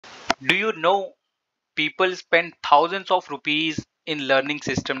Do you know people spend thousands of rupees in learning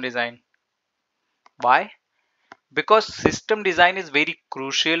system design? Why? Because system design is very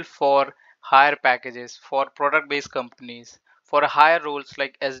crucial for higher packages, for product based companies, for higher roles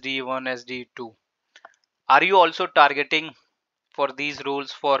like SD1, SD2. Are you also targeting for these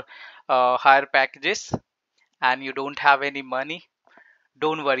roles for higher packages and you don't have any money?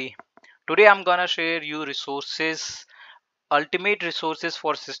 Don't worry. Today I'm gonna share you resources, ultimate resources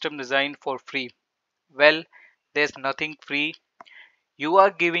for system design for free. Well, there's nothing free. You are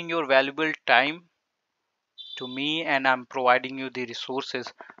giving your valuable time to me and I'm providing you the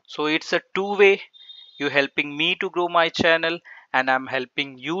resources. So it's a two-way. You helping me to grow my channel and I'm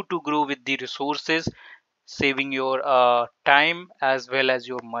helping you to grow with the resources, saving your time as well as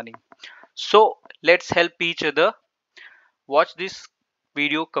your money. So let's help each other. Watch this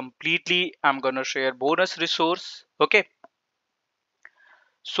video completely. I'm gonna share bonus resource. Okay.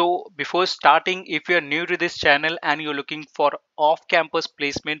 So before starting, if you're new to this channel and you're looking for off-campus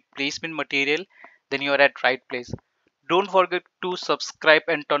placement material, then you're at right place. Don't forget to subscribe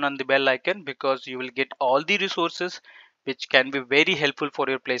and turn on the bell icon because you will get all the resources which can be very helpful for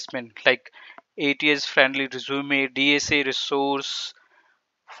your placement, like ATS friendly resume, DSA resource,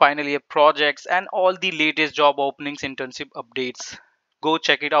 final year projects, and all the latest job openings, internship updates. Go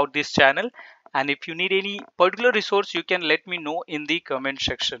check it out this channel, and if you need any particular resource you can let me know in the comment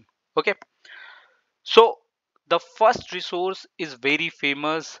section. Okay, so the first resource is very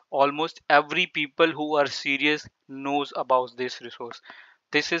famous. Almost every people who are serious knows about this resource.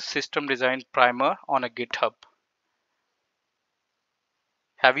 This is system design primer on a GitHub.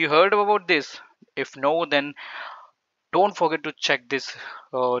 Have you heard about this? If no, then don't forget to check this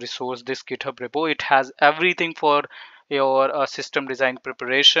resource, this GitHub repo. It has everything for your system design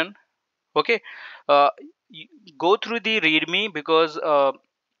preparation. Okay, uh, go through the readme because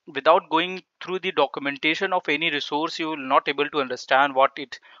without going through the documentation of any resource you will not able to understand what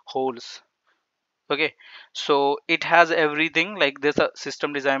it holds. Okay, so it has everything, like there's a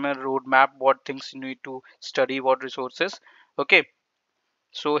system designer roadmap, what things you need to study, what resources. Okay,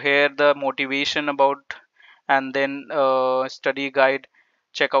 so here the motivation about, and then study guide.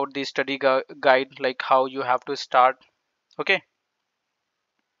 Check out the study guide, like how you have to start. Okay,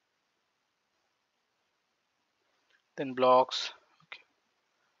 then blocks,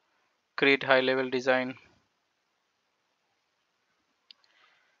 create high level design,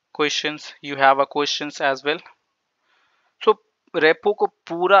 questions, you have a questions as well. So repo को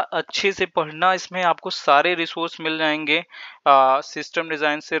पूरा अच्छे से पढ़ना, इसमें आपको सारे resource मिल जाएंगे system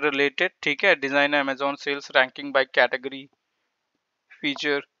design से रिलेटेड. ठीक है, design, Amazon sales, ranking by category,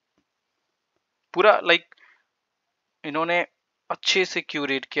 feature, पूरा लाइक इन्होंने अच्छे से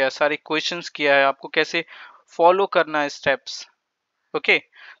क्यूरेट किया, सारे क्वेश्चंस किया है, आपको कैसे फॉलो करना है steps. Okay,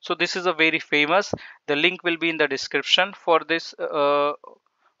 so this is a very famous. The link will be in the description for this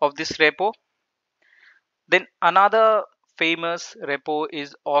of this repo. Then another famous repo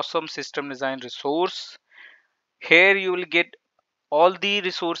is awesome system design resource. Here you will get all the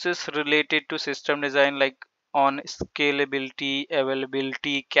resources related to system design, like on scalability,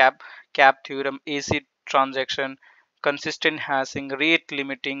 availability, cap theorem, acid transaction, consistent hashing, rate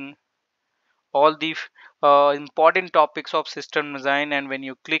limiting, all the important topics of system design. And when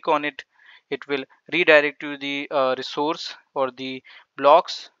you click on it, it will redirect to the resource or the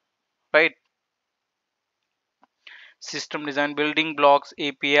blocks, right? System design building blocks,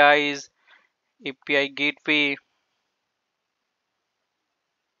 APIs, API gateway.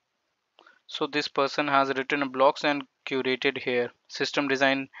 So this person has written blocks and curated here. System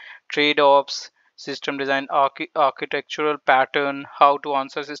design trade-offs, system design architectural pattern, how to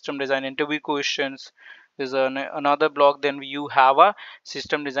answer system design interview questions. There's another block. Then you have a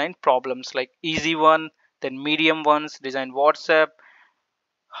system design problems, like easy one, then medium ones, design WhatsApp,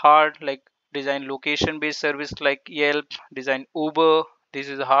 hard, like design location based service like Yelp, design Uber. This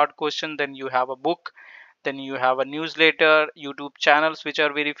is a hard question. Then you have a book, then you have a newsletter, YouTube channels which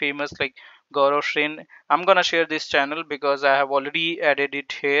are very famous like Gaurav Srin. I'm gonna share this channel because I have already added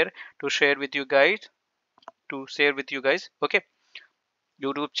it here to share with you guys, okay.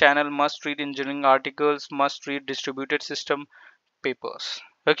 YouTube channel, must read engineering articles, must read distributed system papers.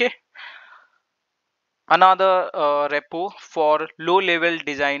 Okay, another repo for low level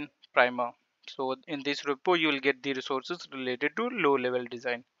design primer. So in this repo you will get the resources related to low level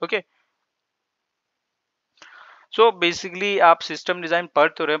design. Okay, so basically आप system design पढ़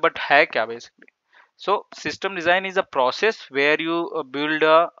तो रहे हैं, but है क्या basically? So system design is a process where you build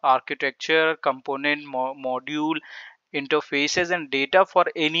a architecture, component, module, interfaces and data for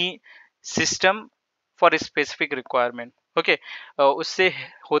any system for a specific requirement. Okay. उससे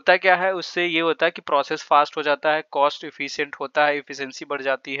होता क्या है, उससे ये होता है कि प्रोसेस फास्ट हो जाता है, कॉस्ट इफिशिएंट होता है, इफिशिएंसी बढ़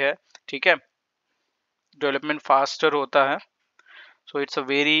जाती है, ठीक है, डेवलपमेंट फास्टर होता है। So it's a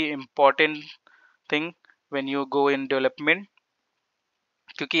very important thing when you go in development,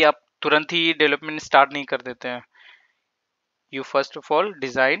 क्योंकि आप तुरंत ही डेवलपमेंट स्टार्ट नहीं कर देते हैं। You first of all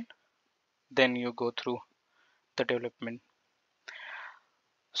design, then you go through the development.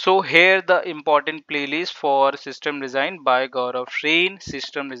 So here the important playlist for system design by Gaurav Shreen,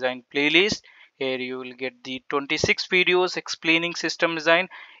 system design playlist. Here you will get the 26 videos explaining system design.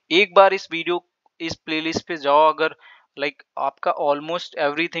 एक बार इस video इस playlist पे जाओ अगर, like आपका almost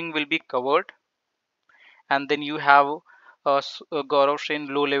everything will be covered. And then you have Gaurav Shreen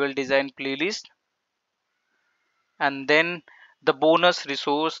low level design playlist, and then the bonus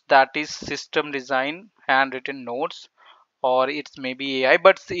resource, that is system design handwritten notes, or it's maybe AI,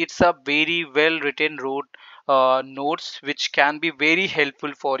 but it's a very well written road notes which can be very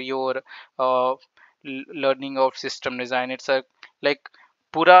helpful for your learning of system design. It's a like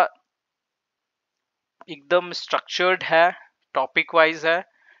पूरा एकदम structured है, topic wise है,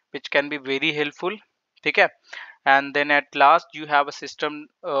 which can be very helpful, ठीक है. And then at last you have a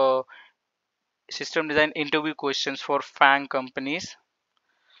system design interview questions for FANG companies.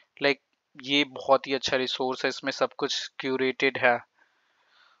 Like ये बहुत ही अच्छा resource है, इसमें सब कुछ क्यूरेटेड है.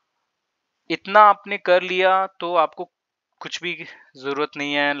 इतना आपने कर लिया तो आपको कुछ भी जरूरत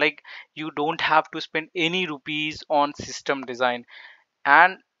नहीं है. Like you don't have to spend any rupees on system design.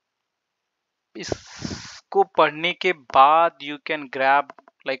 And इसको पढ़ने के बाद you can grab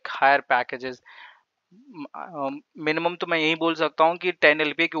like higher packages. Minimum तो मैं यही बोल सकता हूँ कि 10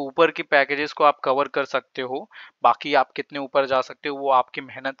 LPA के ऊपर की पैकेजेस को आप कवर कर सकते हो. बाकी आप कितने ऊपर जा सकते हो वो आपकी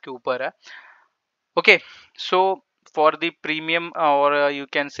मेहनत के ऊपर है. Okay, so for the premium or you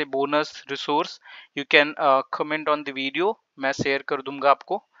can say bonus resource, you can comment on the video. मैं शेयर कर दूंगा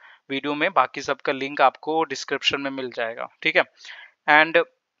आपको वीडियो में, बाकी सबका लिंक आपको डिस्क्रिप्शन में मिल जाएगा, ठीक है. एंड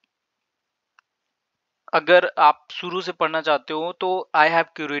अगर आप शुरू से पढ़ना चाहते हो तो I have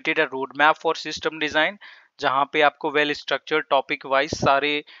curated a road map for system design, जहाँ पे आपको वेल स्ट्रक्चर्ड टॉपिक वाइज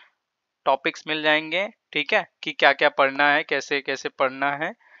सारे टॉपिक्स मिल जाएंगे, ठीक है, कि क्या क्या पढ़ना है, कैसे कैसे पढ़ना है.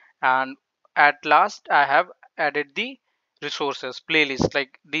 And at last I have added the resources playlist.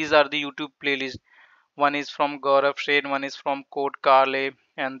 Like these are the YouTube playlist. One is from Gaurav Shreen, one is from Code Carle,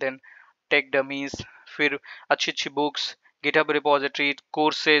 and then Tech Dummies. फिर अच्छी अच्छी books, GitHub repository,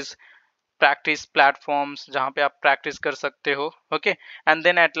 courses, practice platforms जहाँ पे आप practice कर सकते हो. Okay, and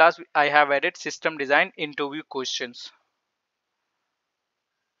then at last I have added system design interview questions.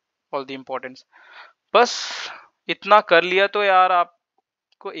 All the importance. बस इतना कर लिया तो यार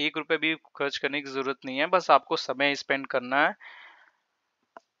आपको 1 रुपए भी खर्च करने की जरूरत नहीं है, बस आपको समय स्पेंड करना है.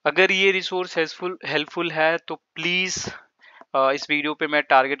 अगर ये रिसोर्स हेल्पफुल है तो प्लीज इस वीडियो पे मैं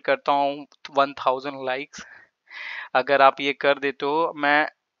टारगेट करता हूँ 1000 लाइक्स. अगर आप ये कर देते हो मैं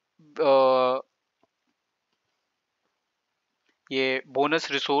ये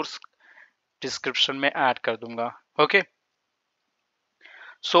बोनस रिसोर्स डिस्क्रिप्शन में ऐड कर दूंगा. Okay,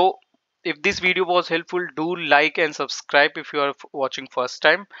 so if this video was helpful, do like and subscribe if you are watching first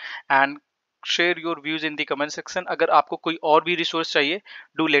time, and share your views in the comment section. अगर आपको कोई और भी रिसोर्स चाहिए,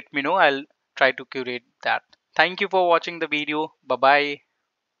 do let me know. I'll try to curate that. Thank you for watching the video. Bye bye.